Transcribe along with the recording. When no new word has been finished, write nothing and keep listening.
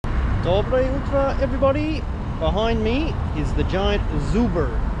Dobre Utra, everybody! Behind me is the giant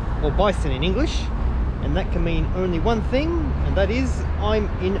zubr, or bison in English, and that can mean only one thing, and that is I'm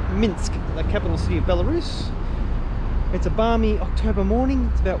in Minsk, the capital city of Belarus. It's a balmy October morning,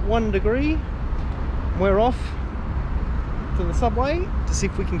 it's about 1 degree. We're off to the subway to see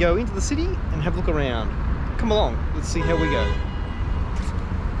if we can go into the city and have a look around. Come along, let's see how we go.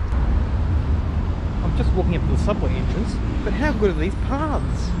 I'm just walking up to the subway entrance, but how good are these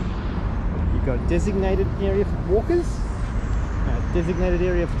paths? You've got a designated area for walkers, a designated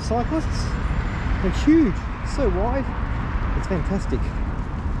area for cyclists. It's huge, it's so wide, it's fantastic.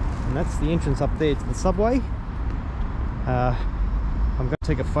 And that's the entrance up there to the subway. I'm going to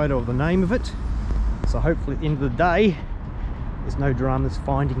take a photo of the name of it, so hopefully at the end of the day there's no dramas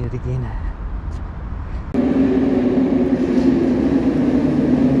finding it again.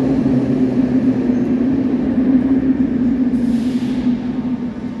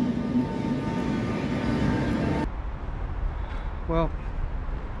 Well,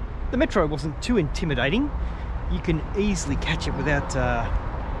 the metro wasn't too intimidating. You can easily catch it without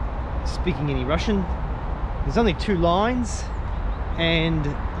speaking any Russian. There's only 2 lines and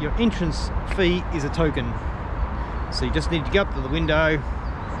your entrance fee is a token. So you just need to go up to the window,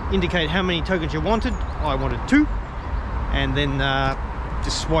 indicate how many tokens you wanted. I wanted 2. And then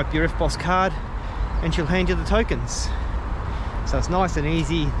just swipe your FBOS card and she'll hand you the tokens. So it's nice and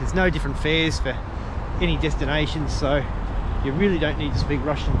easy. There's no different fares for any destination, so you really don't need to speak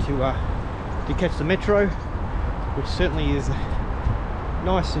Russian to catch the metro, which certainly is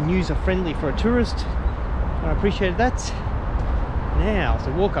nice and user-friendly for a tourist. I appreciated that. Now,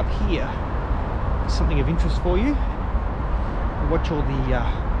 to walk up here, something of interest for you. Watch all the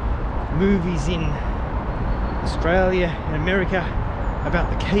movies in Australia and America about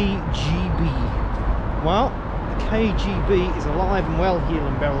the KGB. Well, the KGB is alive and well here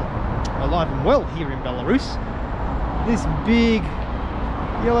in Belarus. This big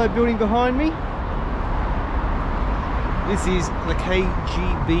yellow building behind me, this is the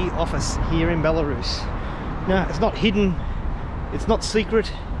KGB office here in Belarus. Now, it's not hidden, it's not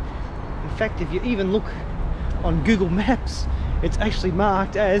secret. In fact, if you even look on Google Maps, it's actually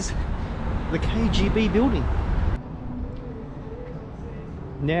marked as the KGB building.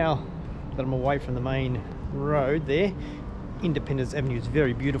 Now that I'm away from the main road there, Independence Avenue is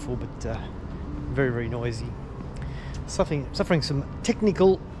very beautiful, but very, very noisy. Suffering some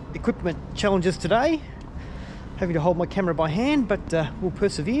technical equipment challenges today. Having to hold my camera by hand, but we'll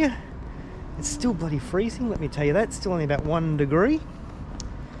persevere. It's still bloody freezing, let me tell you that. It's still only about 1 degree.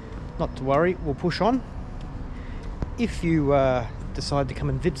 Not to worry, we'll push on. If you decide to come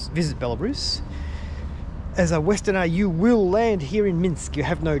and visit Belarus, as a Westerner, you will land here in Minsk. You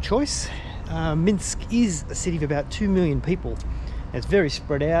have no choice. Minsk is a city of about 2 million people. It's very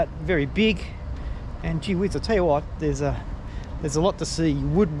spread out, very big. And gee whiz, I'll tell you what, there's a lot to see. You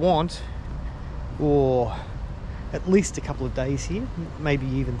would want, or at least a couple of days here, maybe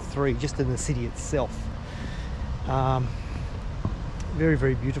even 3, just in the city itself. Very,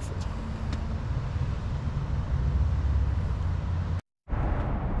 very beautiful.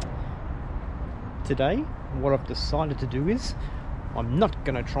 Today, what I've decided to do is, I'm not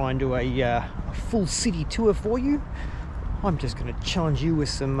going to try and do a full city tour for you. I'm just going to challenge you with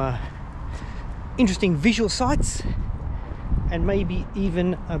some interesting visual sights and maybe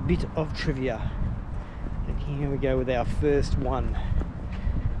even a bit of trivia. And here we go with our first one.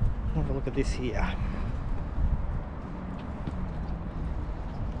 Have a look at this here.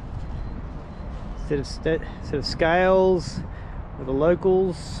 Set of scales with the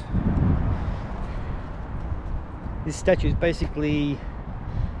locals. This statue is basically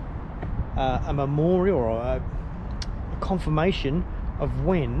a memorial or a confirmation of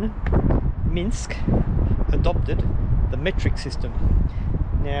when Minsk adopted the metric system.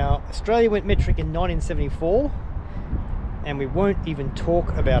 Now, Australia went metric in 1974, and we won't even talk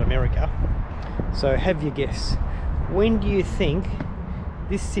about America. So have your guess. When do you think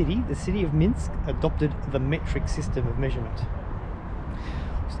this city, the city of Minsk, adopted the metric system of measurement?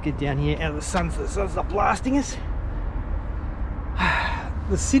 Let's get down here out of the sun so the sun's not blasting us.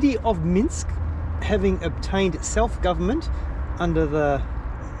 The city of Minsk, having obtained self-government under the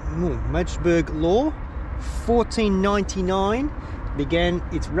Magdeburg Law, 1499, began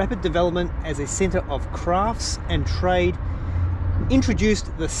its rapid development as a centre of crafts and trade,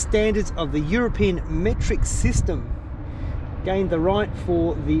 introduced the standards of the European metric system, gained the right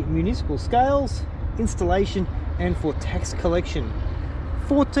for the municipal scales, installation and for tax collection.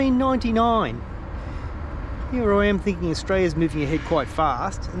 1499. Here I am thinking Australia's moving ahead quite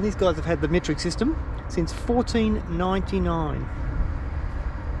fast, and these guys have had the metric system since 1499.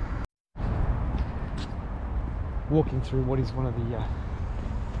 walking through what is one of the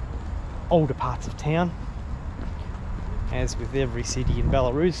older parts of town. As with every city in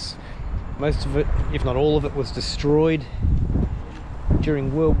Belarus, most of it, if not all of it, was destroyed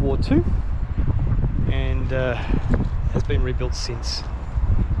during World War II and has been rebuilt since.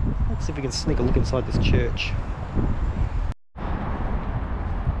 Let's see if we can sneak a look inside this church.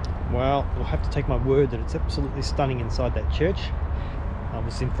 Well, you'll have to take my word that it's absolutely stunning inside that church. I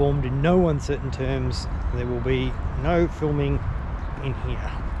was informed in no uncertain terms there will be no filming in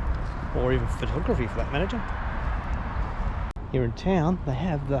here, or even photography for that matter. Here in town they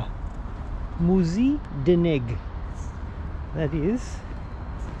have the Musée de Neg. That is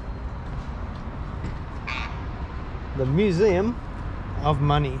the Museum of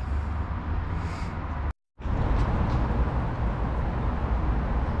Money.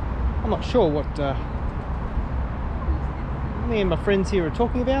 I'm not sure what me and my friends here are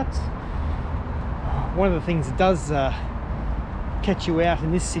talking about. One of the things that does catch you out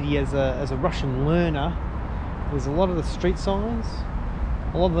in this city as a Russian learner is a lot of the street signs,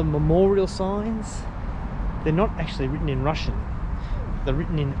 a lot of the memorial signs. They're not actually written in Russian. They're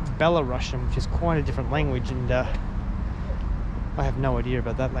written in Belarusian, which is quite a different language, and I have no idea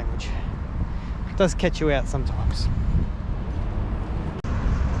about that language. It does catch you out sometimes.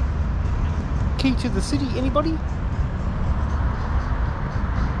 Key to the city, anybody?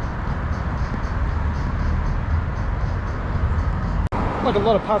 Like a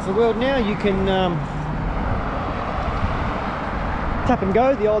lot of parts of the world now, you can tap and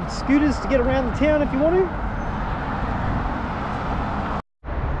go, the old scooters to get around the town if you want to.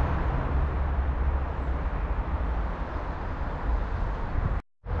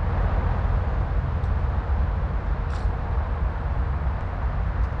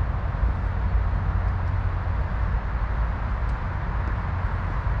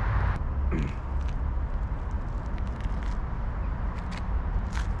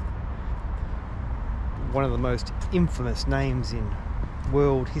 One of the most infamous names in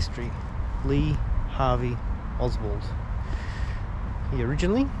world history, Lee Harvey Oswald. He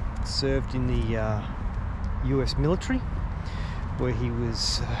originally served in the US military, where he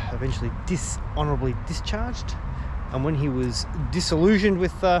was eventually dishonorably discharged, and when he was disillusioned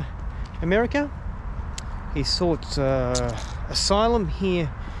with America, he sought asylum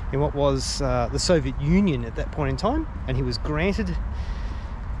here in what was the Soviet Union at that point in time, and he was granted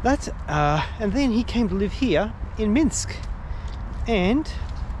that, and then he came to live here in Minsk. And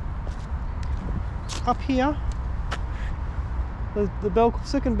up here, the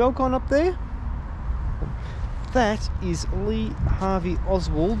second balcony up there, that is Lee Harvey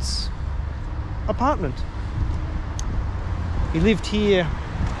Oswald's apartment. He lived here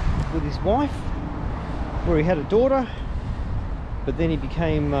with his wife, where he had a daughter, but then he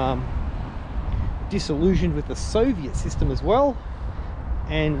became disillusioned with the Soviet system as well,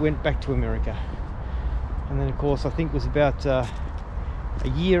 and went back to America. And then of course, I think it was about a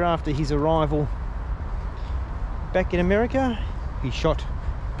year after his arrival back in America, he shot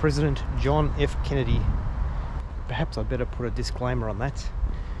President John F. Kennedy. Perhaps I better put a disclaimer on that.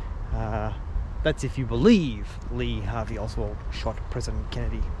 That's if you believe Lee Harvey Oswald shot President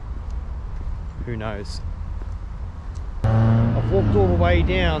Kennedy. Who knows? I've walked all the way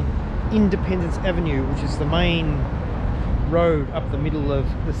down Independence Avenue, which is the main road up the middle of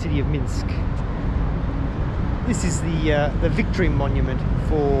the city of Minsk. This is the victory monument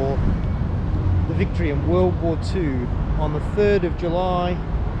for the victory in World War II. On the 3rd of July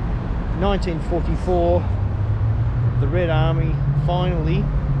 1944, the Red Army finally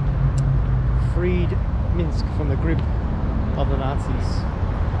freed Minsk from the grip of the Nazis.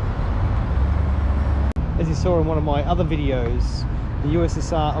 As you saw in one of my other videos, the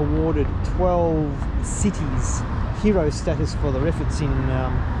USSR awarded 12 cities hero status for their efforts in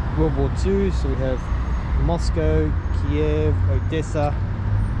World War II. So we have Moscow, Kiev, Odessa,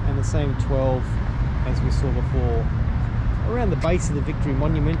 and the same 12 as we saw before. Around the base of the Victory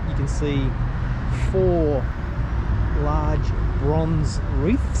Monument, you can see 4 large bronze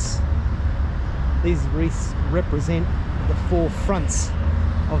wreaths. These wreaths represent the 4 fronts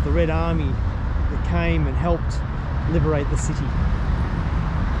of the Red Army that came and helped liberate the city.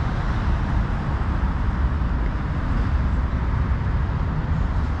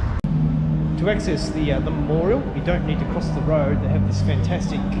 To access the memorial, you don't need to cross the road. They have this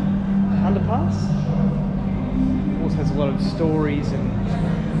fantastic underpass. It also has a lot of stories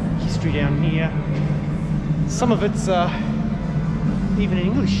and history down here. Some of it's even in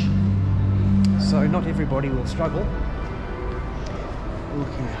English, so not everybody will struggle. Look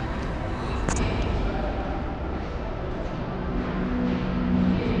here.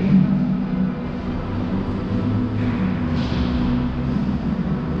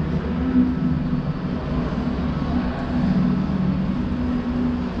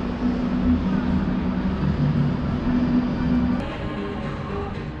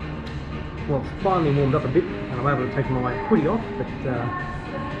 Well, it's finally warmed up a bit and I'm able to take my hoodie off, but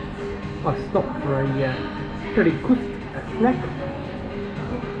I've stopped for a pretty quick snack.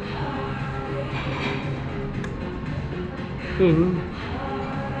 In,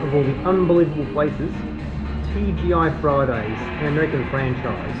 of all the unbelievable places, TGI Fridays, an American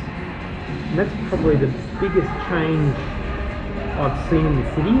franchise. And that's probably the biggest change I've seen in the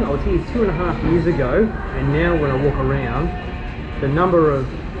city. I was here 2.5 years ago, and now when I walk around, the number of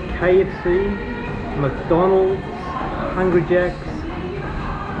KFC, McDonald's, Hungry Jack's,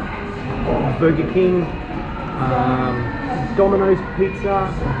 Burger King, Domino's Pizza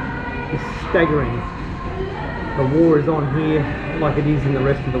is staggering. The war is on here like it is in the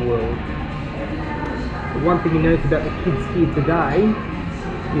rest of the world. The one thing you notice about the kids here today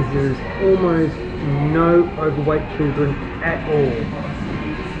is there's almost no overweight children at all.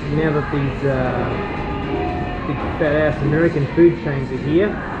 Now that these big fat ass American food chains are here,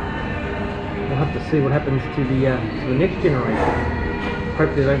 we'll have to see what happens to the next generation.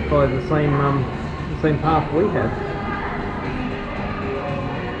 Hopefully they don't follow the same path we have.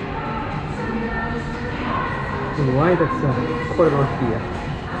 Anyway, that's quite a nice beer.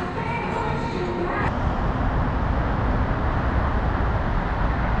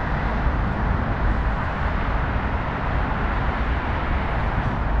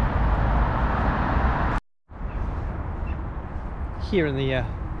 Here in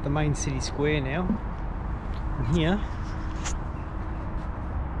the main city square now, and here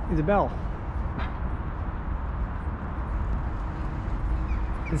is a bell.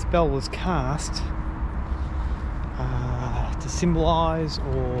 This bell was cast to symbolise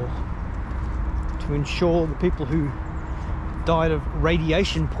or to ensure the people who died of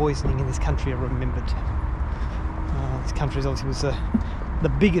radiation poisoning in this country are remembered. This country obviously was the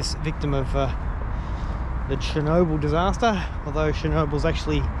biggest victim of the Chernobyl disaster. Although Chernobyl's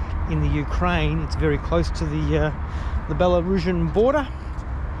actually in the Ukraine, it's very close to the Belarusian border.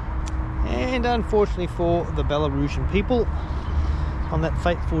 And unfortunately for the Belarusian people, on that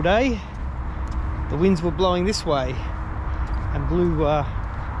fateful day, the winds were blowing this way and blew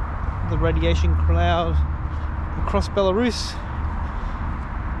the radiation cloud across Belarus,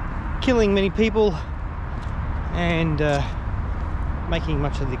 killing many people and making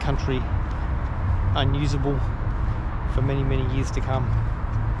much of the country unusable for many, many years to come.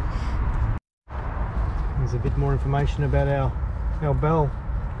 There's a bit more information about our bell.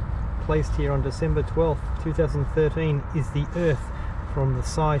 Placed here on December 12th, 2013, is the Earth from the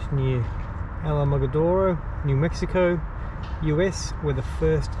site near Alamogordo, New Mexico, US, where the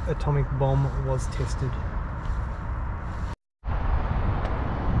first atomic bomb was tested.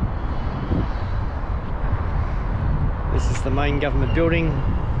 This is the main government building.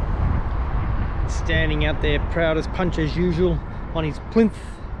 Standing out there proud as punch as usual on his plinth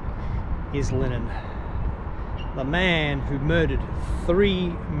is Lenin, the man who murdered 3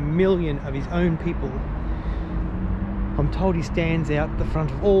 million of his own people. I'm told he stands out the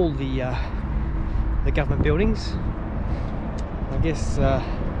front of all the government buildings. I guess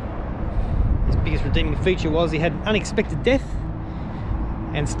his biggest redeeming feature was he had an unexpected death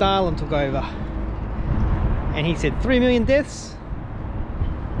and Stalin took over. And he said, 3 million deaths?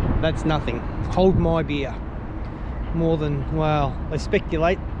 That's nothing. Hold my beer. More than, well, they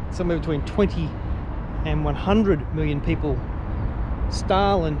speculate somewhere between 20 and 100 million people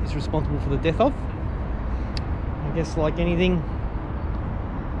Stalin is responsible for the death of. I guess like anything,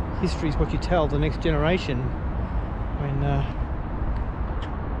 history is what you tell the next generation. When, I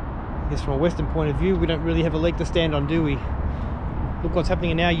guess from a Western point of view, we don't really have a leg to stand on, do we? Look what's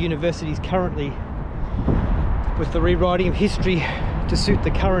happening in our universities currently with the rewriting of history to suit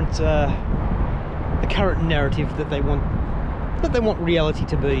the current narrative that they want reality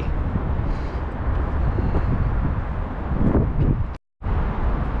to be.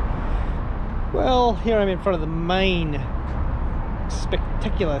 Well, here I'm in front of the main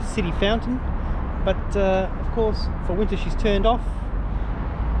spectacular city fountain, but of course for winter she's turned off.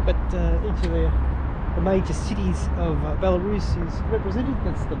 But each of the major cities of Belarus is represented.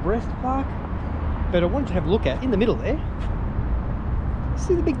 That's the Brest Park. But I wanted to have a look at, in the middle there,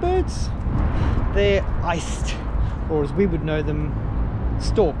 see the big birds? They're iced, or as we would know them,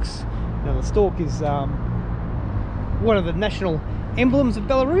 storks. Now the stork is one of the national emblems of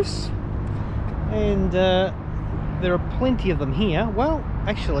Belarus, and there are plenty of them here. Well,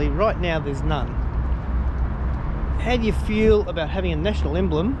 actually right now there's none. How do you feel about having a national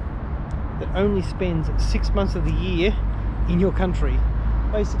emblem that only spends 6 months of the year in your country?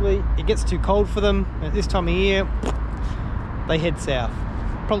 Basically, it gets too cold for them at this time of year, they head south.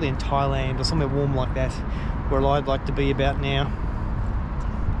 Probably in Thailand or somewhere warm like that, where I'd like to be about now.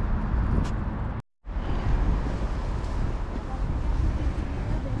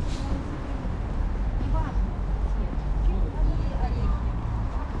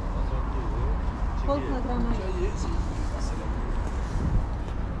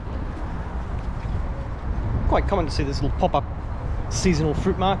 Quite common to see these little pop-up seasonal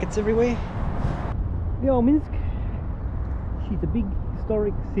fruit markets everywhere. The old Minsk, she's a big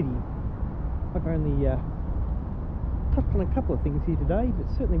historic city. I've only touched on a couple of things here today, but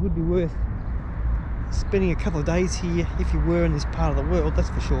certainly would be worth spending a couple of days here if you were in this part of the world, that's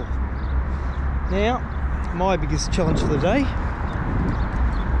for sure. Now, my biggest challenge for the day,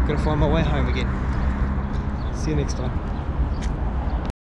 got to find my way home again. See you next time.